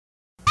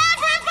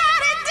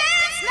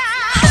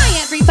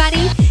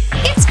everybody!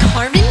 It's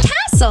Carmen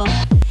Castle!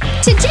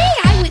 Today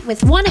I went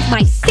with one of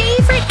my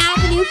favorite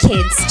Avenue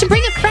kids to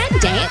bring a friend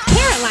day at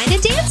Carolina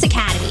Dance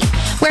Academy,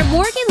 where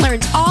Morgan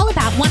learns all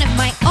about one of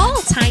my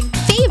all-time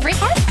favorite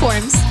art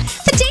forms,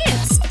 the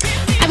dance.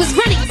 I was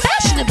running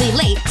fashionably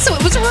late, so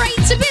it was right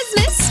to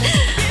business.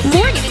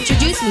 Morgan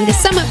introduced me to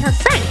some of her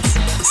friends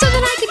so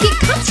that I could get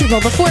comfortable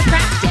before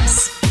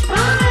practice.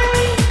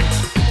 Bye!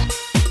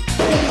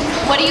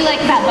 What do you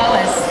like about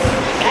boas?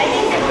 I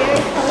think they're very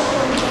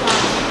colorful and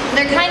fun.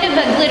 They're kind of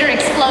a glitter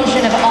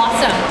explosion of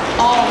awesome,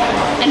 all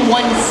in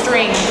one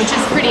string, which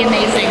is pretty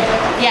amazing.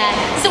 Yeah.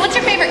 So what's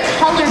your favorite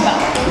color bow?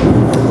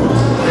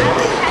 I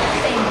would have to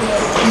say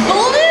blue.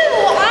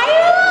 Blue! I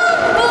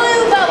love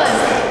blue boas.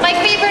 My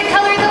favorite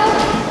color, though,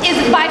 is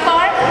by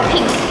far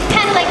pink.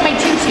 Kind of like my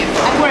tutu.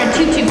 I wore a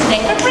tutu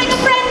today for Bring a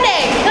Friend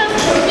Day.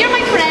 You're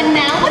my friend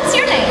now. What's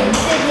your name?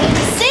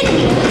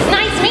 Sydney. It's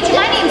nice to meet you.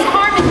 My name's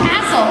Carmen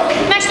Castle.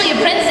 I'm actually a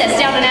princess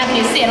down on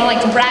Avenue C. I don't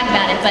like to brag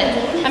about it, but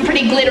I'm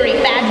pretty glittery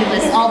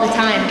fabulous all the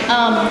time.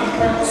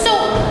 So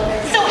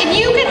if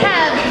you could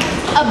have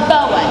a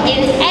boa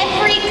in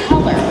every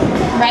color,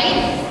 right?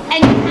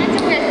 And you had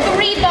to wear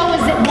 3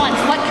 boas at once,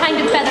 what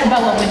kind of feather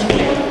boa would you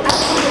wear? I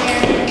would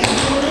wear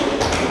blue,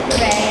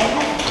 red,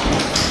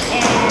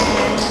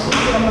 and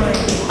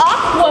aquamarine.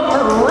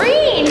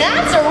 Aquamarine!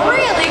 That's a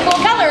really cool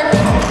color.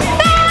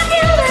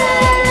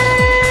 Fabulous!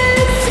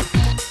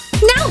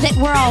 Now that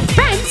we're all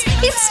friends,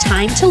 it's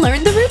time to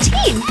learn the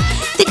routine.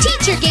 The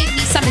teacher gave me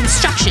some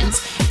instructions.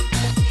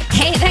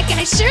 Hey, that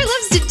guy sure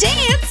loves to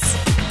dance!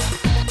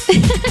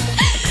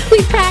 We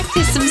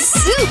practiced some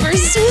super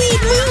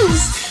sweet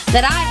moves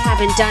that I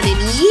haven't done in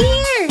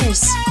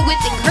years.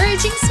 With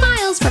encouraging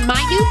smiles from my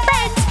new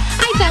friends,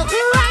 I felt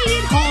right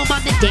at home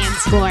on the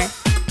dance floor.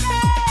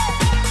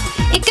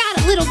 It got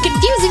a little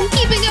confusing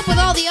keeping up with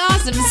all the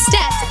awesome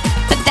steps,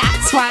 but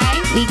that's why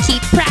we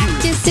keep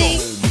practicing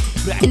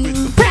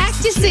and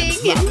practicing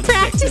and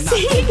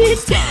practicing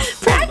and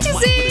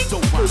practicing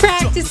and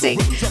practicing.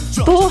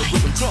 Boy,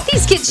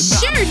 these kids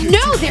sure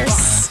know their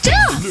stuff.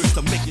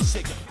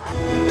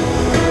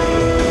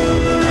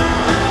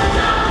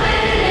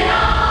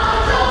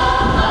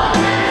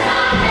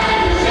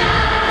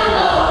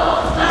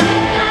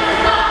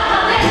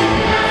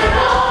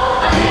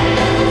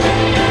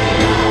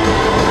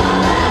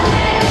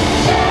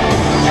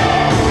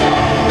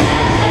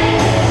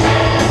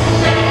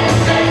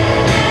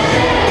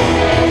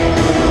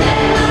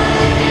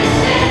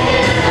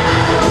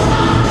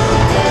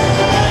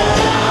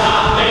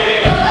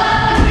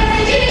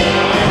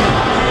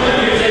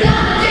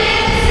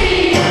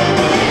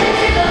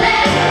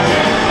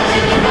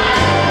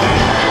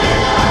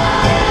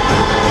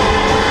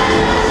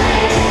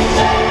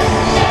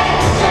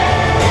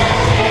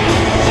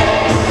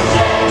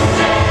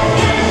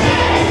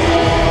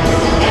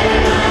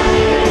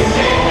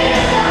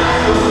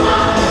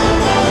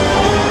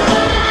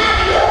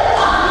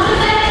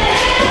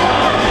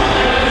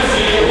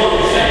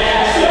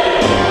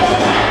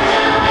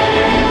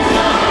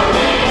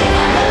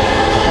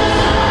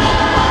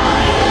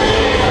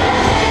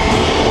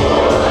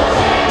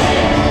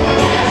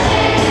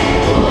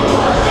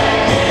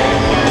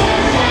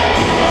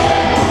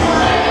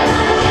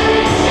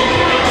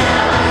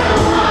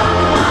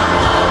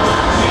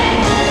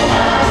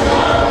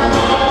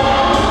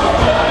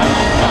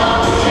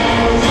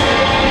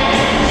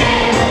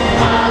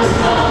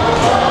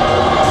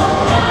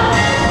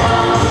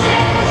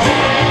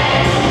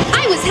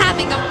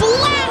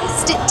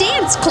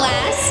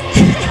 Class.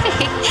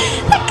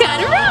 That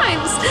kind of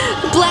rhymes.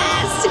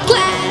 Blast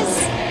class.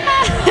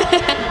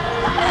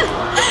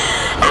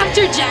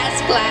 After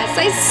jazz class,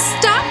 I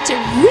stopped to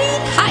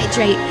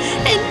rehydrate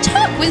and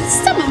talk with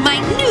some of my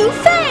new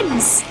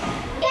friends.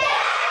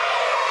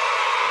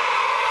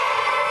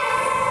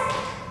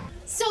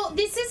 So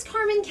this is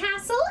Carmen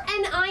Castle,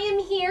 and I am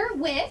here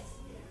with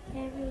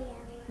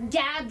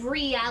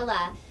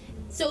Gabriella.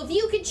 So if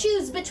you could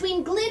choose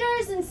between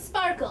glitters and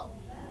sparkle,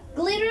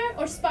 glitter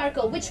or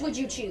sparkle, which would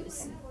you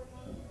choose?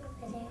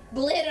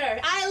 Glitter.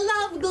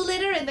 I love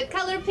glitter in the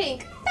color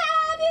pink.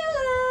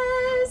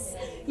 Fabulous!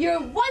 You're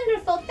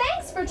wonderful.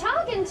 Thanks for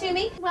talking to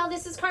me. Well,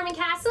 this is Carmen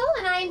Castle,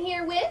 and I am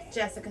here with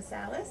Jessica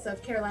Salas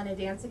of Carolina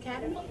Dance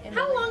Academy.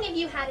 How long have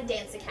you had a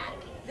dance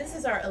academy? This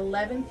is our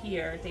 11th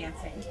year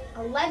dancing.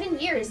 11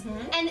 years.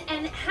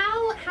 And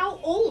how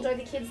old are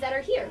the kids that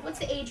are here? What's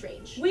the age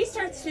range? We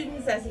start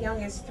students as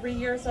young as 3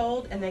 years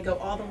old, and they go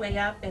all the way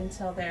up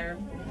until they're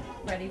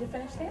ready to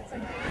finish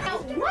dancing. Now,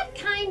 what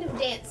kind of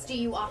dance do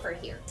you offer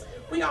here?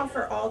 We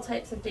offer all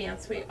types of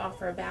dance. We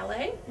offer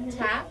ballet,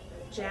 tap,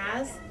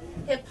 jazz,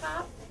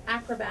 hip-hop,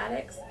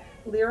 acrobatics,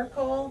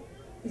 lyrical,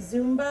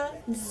 Zumba.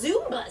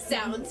 Zumba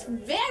sounds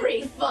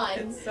very fun.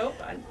 It's so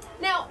fun.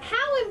 Now,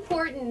 how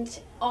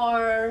important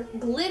are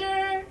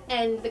glitter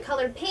and the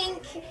color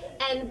pink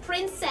and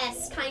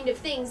princess kind of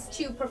things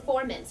to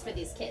performance for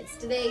these kids?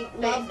 Do they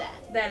love that?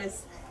 That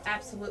is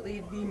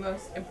absolutely the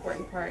most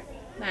important part,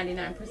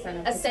 99% of the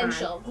time.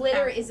 Essential.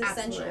 Glitter is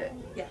essential.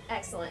 Absolute. Yeah.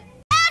 Excellent.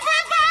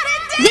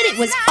 Then it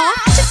was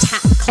off to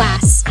tap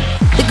class.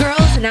 The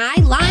girls and I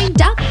lined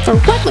for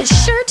what was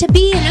sure to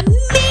be an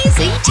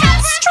amazing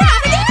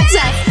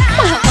extravaganza.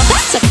 Well,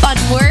 that's a fun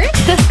word.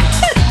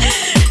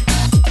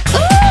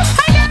 Oh,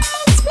 hi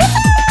girls!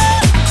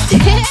 What's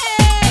up?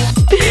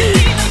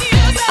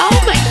 All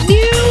my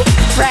new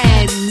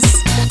friends.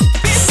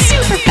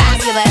 Super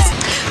fabulous.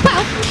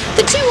 Well,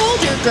 the two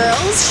older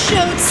girls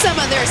showed some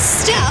of their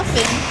stuff,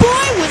 and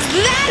boy, was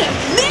that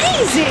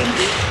amazing!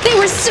 They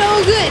were so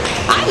good,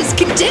 I was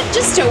content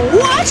just to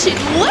watch and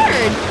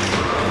learn.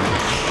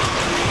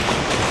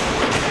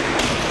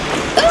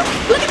 Oh,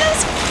 look at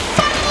those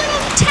fun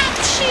little tap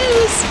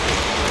shoes!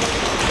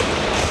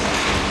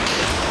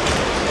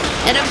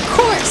 And of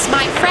course,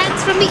 my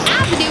friends from the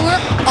avenue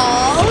were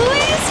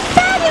always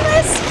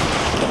fabulous!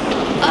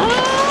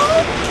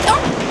 Oh,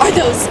 are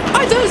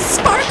those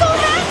sparkle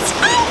hats?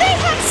 Oh, they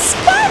have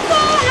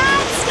sparkle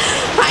hats!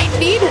 I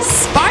need a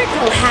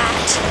sparkle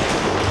hat.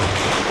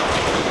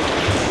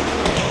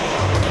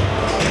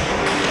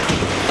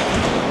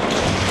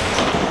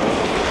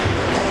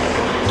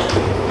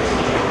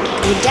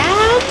 Go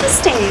down the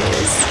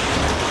stairs.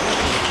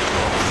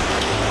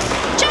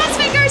 Jazz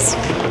fingers!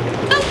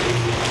 Oh,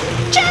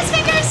 jazz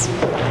fingers!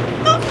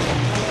 Oh,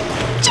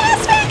 jazz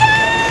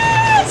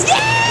fingers!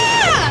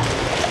 Yeah!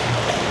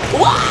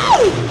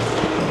 Whoa!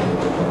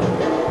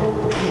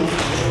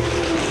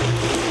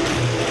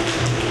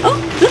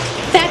 Oh, look,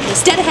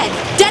 fabulous, dead ahead,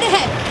 dead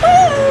ahead.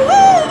 Woo,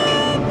 woo.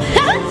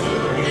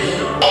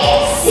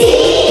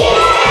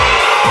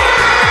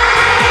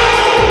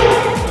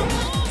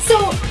 So,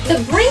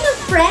 the Bring a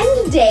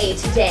Friend Day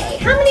today.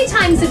 How many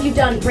times have you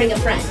done Bring a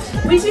Friend?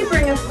 We do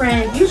bring a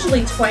friend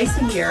usually twice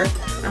a year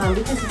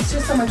because it's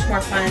just so much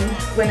more fun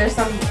when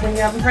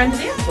you have a friend to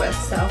dance with.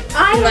 So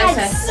I we like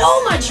had to-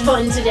 so much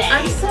fun today.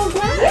 I'm so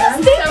glad. Yes,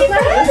 I'm thank so you for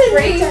glad. having It's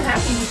great me. to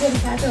have you. You did a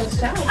fabulous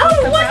job. I'm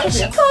Oh, so what? proud of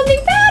She you. called me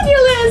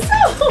fabulous.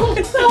 Oh,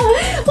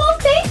 well,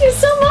 thank you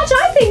so much.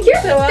 I think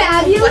you're So,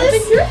 fabulous. I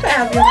think you're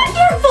fabulous.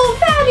 Wonderful.